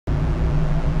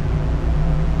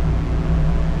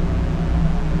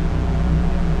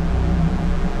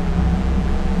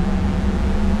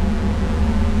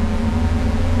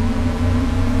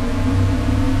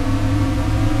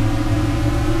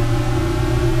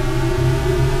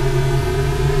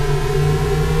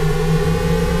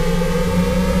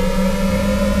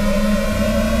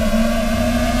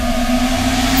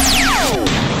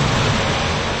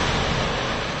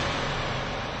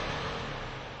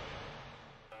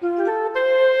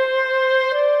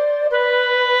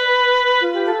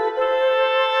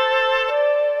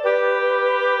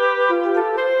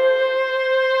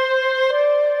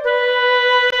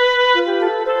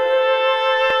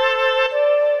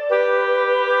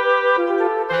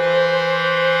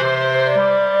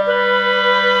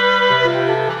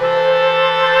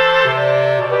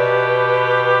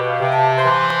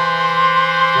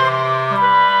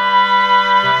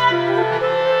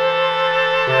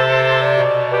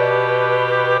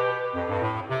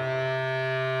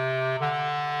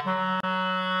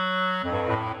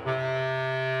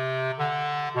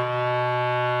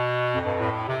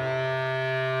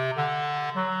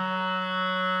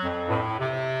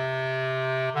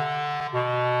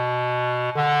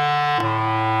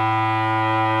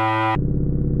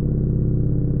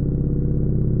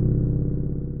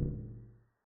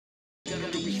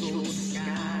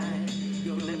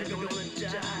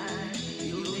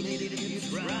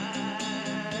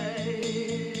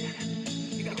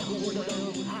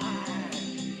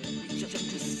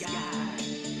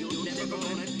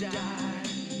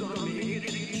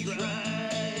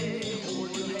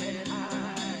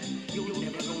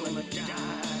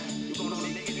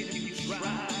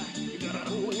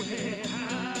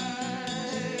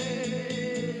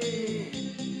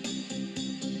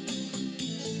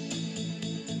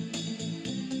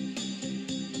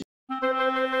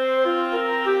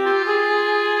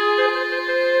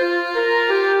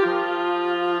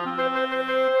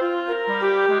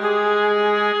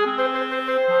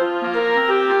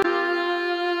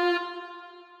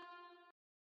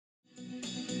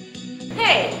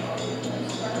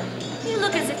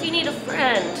look as if you need a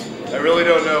friend. I really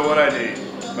don't know what I need.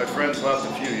 My friends left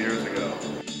a few years ago.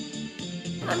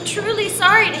 I'm truly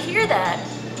sorry to hear that.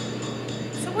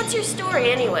 So what's your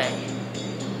story anyway?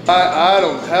 I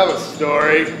don't have a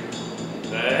story.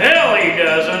 The hell he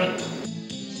doesn't.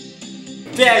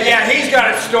 Yeah, he's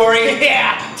got a story.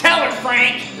 Yeah, tell her,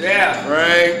 Frank. Yeah.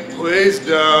 Frank, please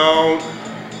don't.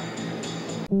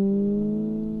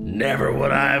 Never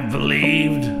would I have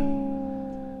believed,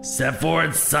 except for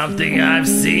it's something I've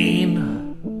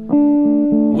seen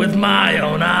with my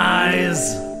own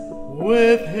eyes.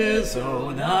 With his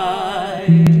own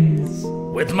eyes.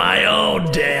 With my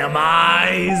own damn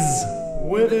eyes.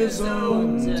 With his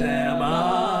own damn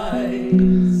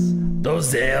eyes.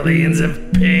 Those aliens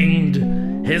have pinged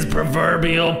his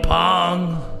proverbial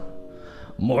pong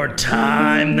more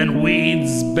time than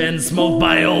weed's been smoked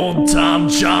by old Tom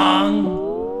Chong.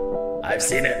 I've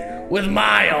seen it with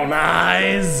my own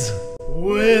eyes.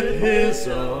 With his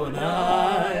own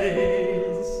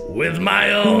eyes. With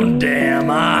my own damn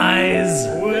eyes.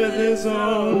 With his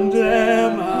own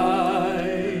damn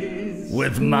eyes.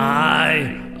 With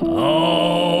my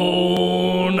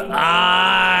own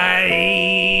eyes.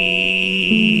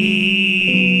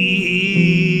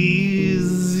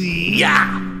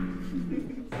 Yeah!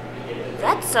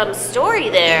 That's some story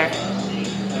there.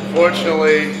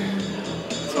 Fortunately,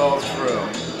 it's all true.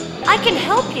 I can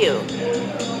help you.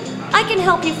 I can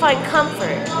help you find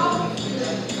comfort.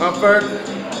 Comfort?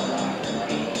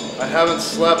 I haven't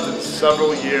slept in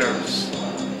several years.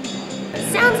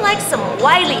 Sounds like some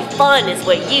wily fun is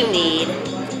what you need.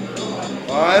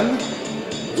 Fun?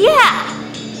 Yeah!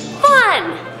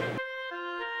 Fun!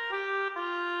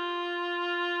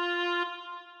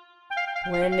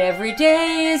 When every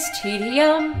day is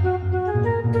tedium,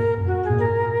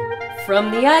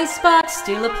 from the icebox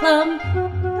steal a plum.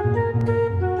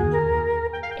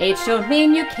 Age don't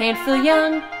mean you can't feel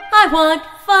young. I want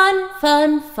fun,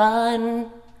 fun,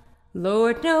 fun.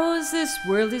 Lord knows this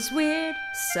world is weird,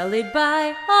 sullied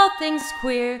by all things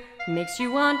queer. Makes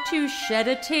you want to shed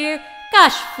a tear.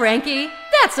 Gosh, Frankie,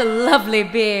 that's a lovely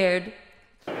beard.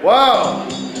 Wow!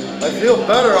 I feel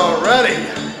better already.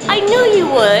 I knew you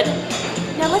would.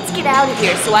 Now let's get out of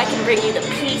here so I can bring you the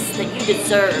peace that you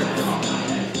deserve.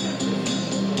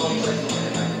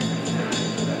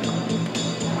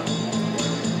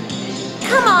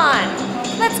 Come on,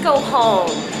 let's go home.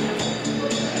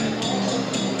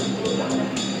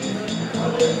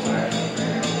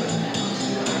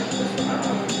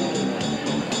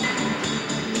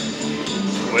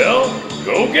 Well,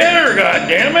 go get her,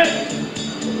 goddammit!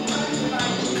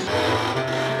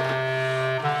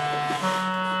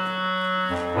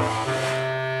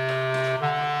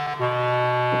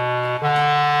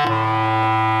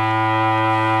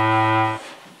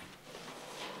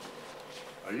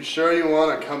 Are you sure you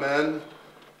want to come in?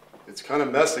 It's kind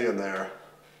of messy in there.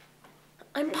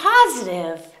 I'm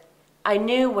positive. I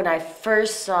knew when I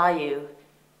first saw you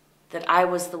that I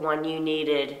was the one you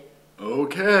needed.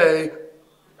 Okay.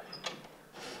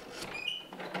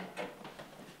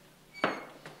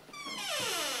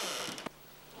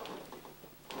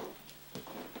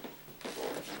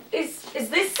 Is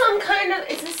this some kind of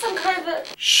a...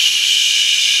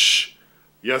 Shh.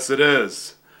 Yes, it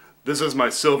is. This is my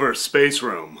silver space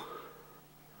room.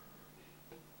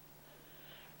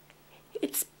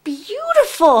 It's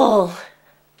beautiful.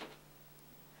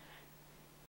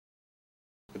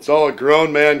 It's all a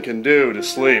grown man can do to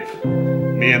sleep.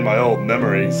 Me and my old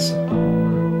memories.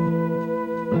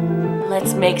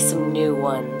 Let's make some new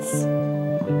ones.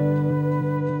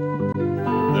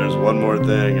 There's one more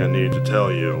thing I need to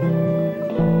tell you.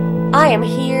 I am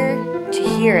here to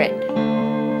hear it.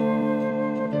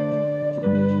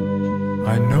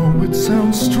 I know it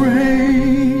sounds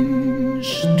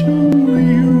strange to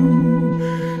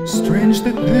you, strange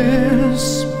that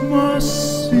this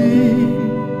must seem,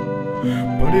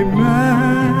 but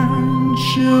imagine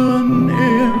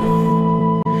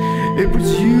if it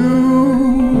was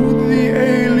you the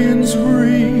aliens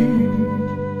dream.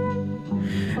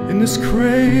 In this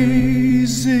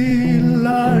crazy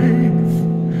life,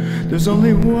 there's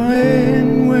only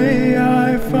one way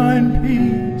I find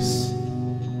peace.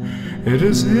 It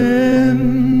is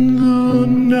in the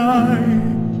night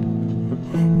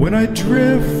when I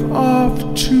drift off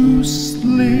to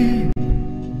sleep.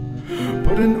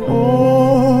 But in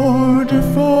order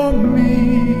for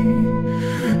me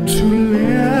to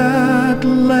let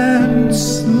land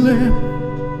slip,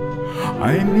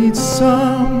 I need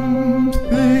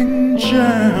something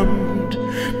jammed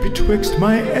betwixt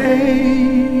my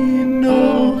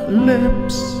anal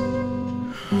lips.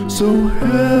 So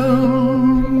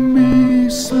help me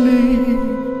sleep,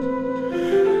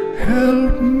 help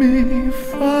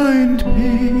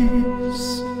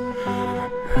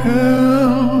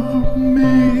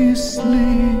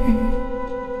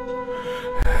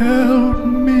help